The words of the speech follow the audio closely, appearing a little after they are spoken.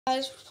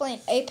Guys, we're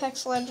playing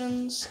Apex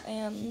Legends,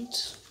 and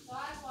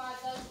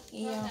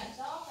yeah.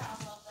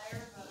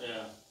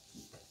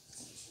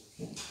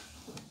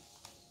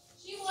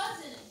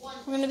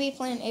 We're gonna be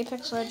playing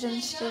Apex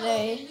Legends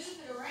today,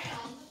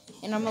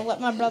 and I'm gonna let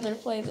my brother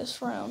play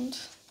this round.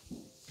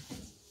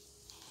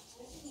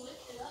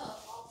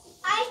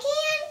 I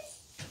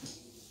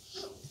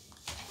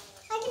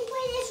can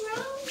play this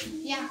round?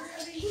 Yeah.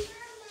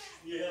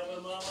 Yeah,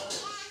 my mama.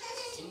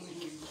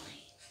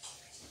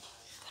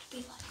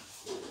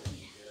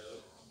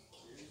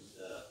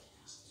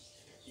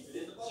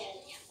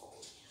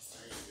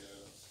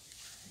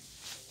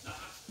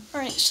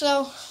 Alright,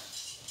 so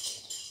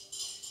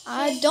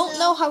I don't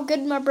know how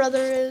good my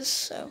brother is,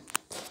 so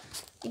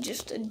he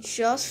just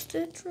adjust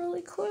it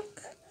really quick.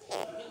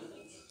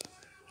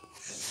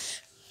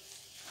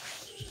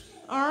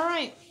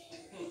 Alright.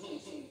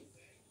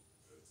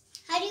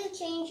 How do you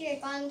change your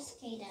guns,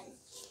 Kaden?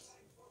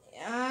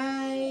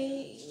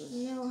 I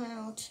know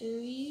how to.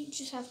 You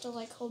just have to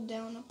hold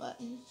down a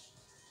button.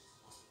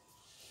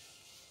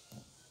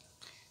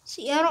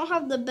 See, I don't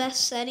have the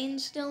best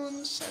settings,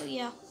 Dylan, so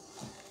yeah.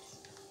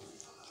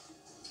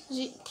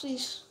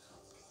 Please.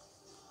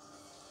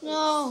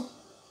 No.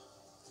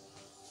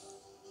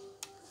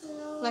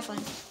 Lifeline.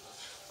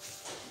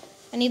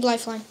 I need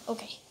lifeline.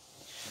 Okay.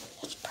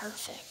 That's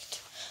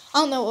perfect.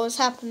 I don't know what was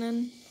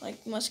happening.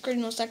 My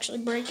screen was actually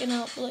breaking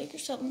out, or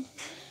something.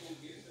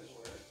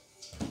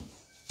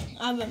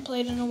 I haven't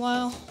played in a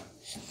while.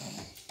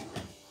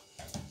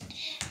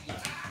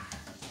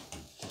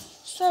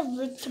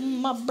 Severed to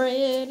my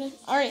bread.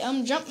 Alright,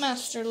 I'm Jump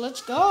Master.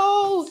 Let's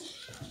go.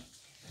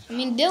 I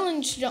mean,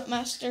 Dylan's Jump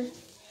Master.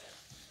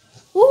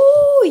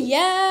 Woo,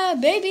 yeah,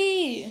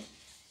 baby.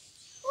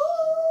 Ooh,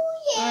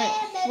 yeah,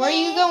 Alright, baby. where are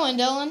you going,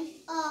 Dylan?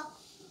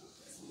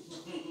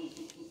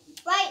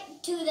 Right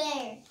to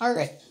there.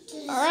 Alright. To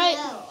the Alright,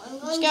 snow. I'm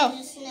let's going go. to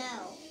the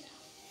snow.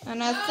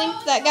 And I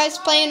think that guy's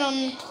playing on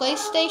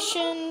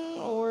PlayStation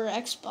or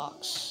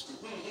Xbox.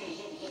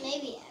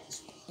 Maybe.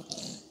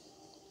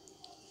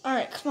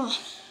 Alright, come on.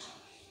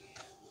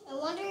 I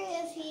wonder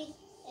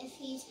if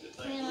he's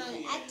playing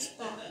on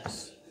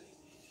Xbox.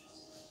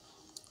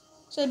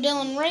 So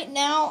Dylan, right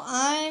now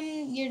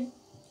I'm your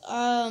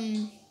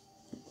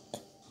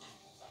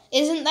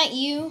isn't that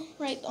you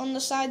right on the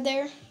side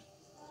there?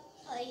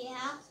 Oh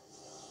yeah.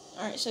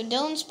 Alright, so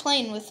Dylan's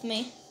playing with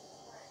me.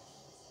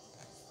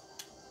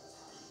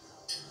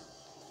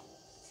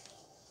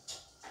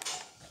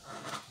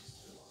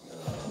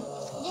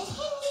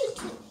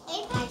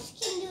 Apex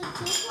can do 2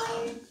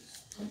 players.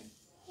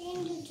 You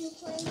can do 2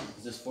 players.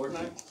 Is this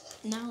Fortnite?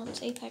 No,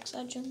 it's Apex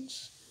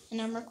Legends. And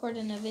I'm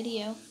recording a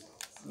video.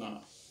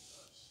 No.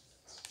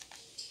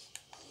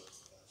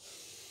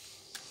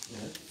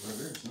 Yeah,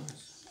 burger is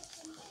nice.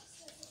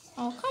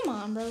 Oh, come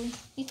on, bro.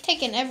 You're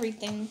taking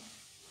everything.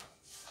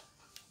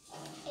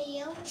 Hey,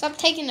 yo. Stop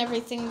taking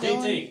everything,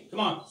 Dylan. TT, come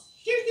on.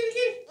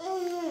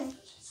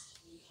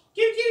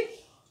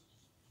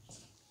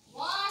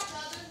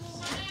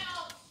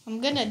 I'm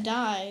gonna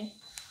die.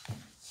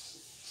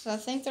 So I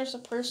think there's a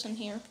person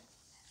here.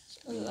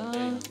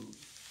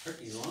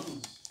 Turkey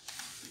lungs.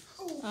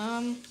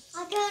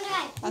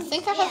 I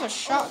think I have a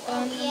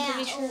shotgun, Yeah. I'm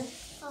pretty sure.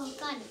 Oh,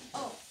 got him.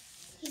 Oh,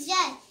 he's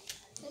dead.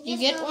 You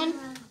get one?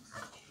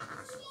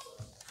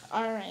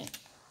 Alright.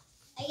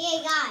 I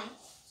get a guy.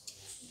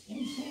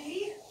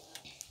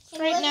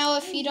 Right now,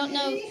 if you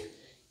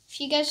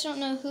guys don't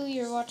know who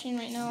you're watching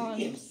right now,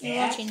 you're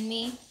watching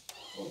me.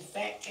 Old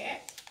fat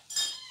cat.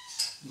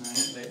 I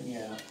ain't letting you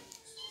out.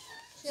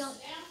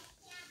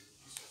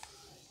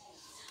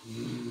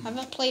 I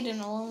haven't played in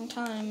a long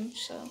time,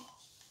 so.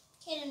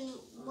 Kaden,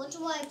 what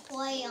do I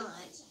play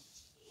on?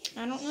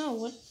 I don't know.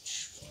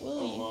 Which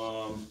will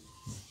you?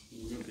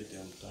 We're gonna get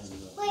down to time.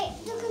 Wait,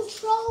 the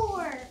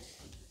controller.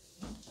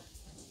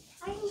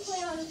 I can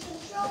play on the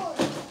controller.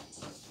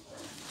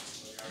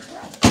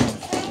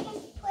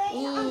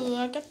 Ooh,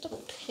 I got the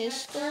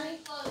pistol.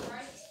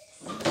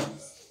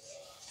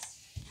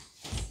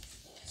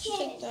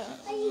 Take that.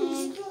 I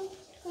use the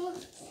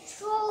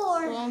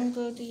controller. Long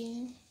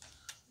booty.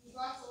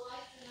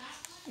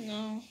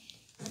 No.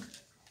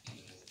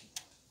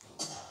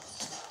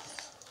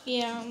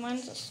 Yeah,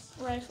 mine's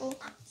a rifle.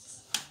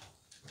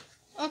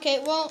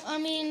 Okay, well, I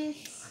mean,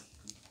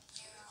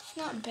 it's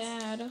not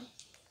bad.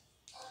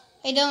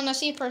 Hey, Dylan, I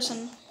see a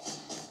person.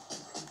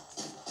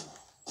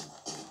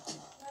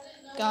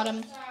 Got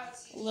him.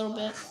 A little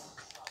bit.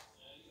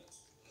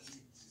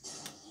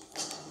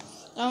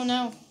 Oh,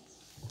 no.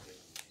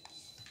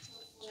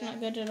 It's not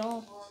good at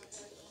all.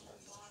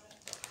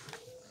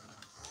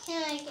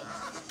 Can I get...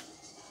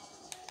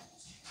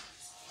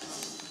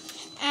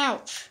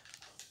 Ouch.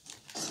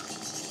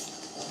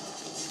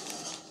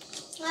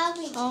 Help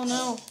me. Oh,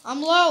 no.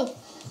 I'm low.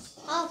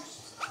 Oh,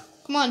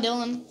 Come on,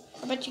 Dylan.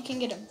 I bet you can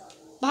get him.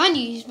 Behind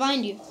you. He's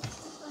behind you.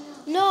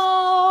 oh no.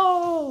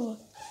 No.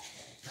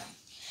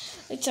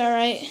 It's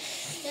alright.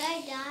 Did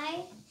I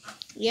die?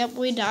 Yep,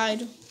 we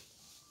died.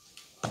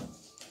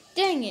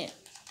 Dang it.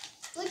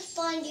 Which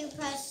button do you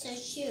press to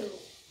shoot?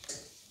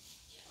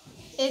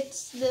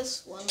 It's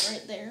this one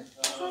right there.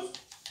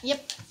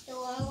 Yep. The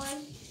long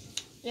one?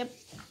 Yep.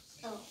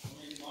 Oh.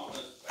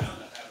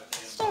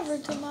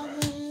 Starver to my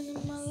man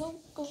in my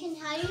local.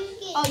 How do you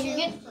get Oh, you're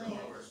getting. silver?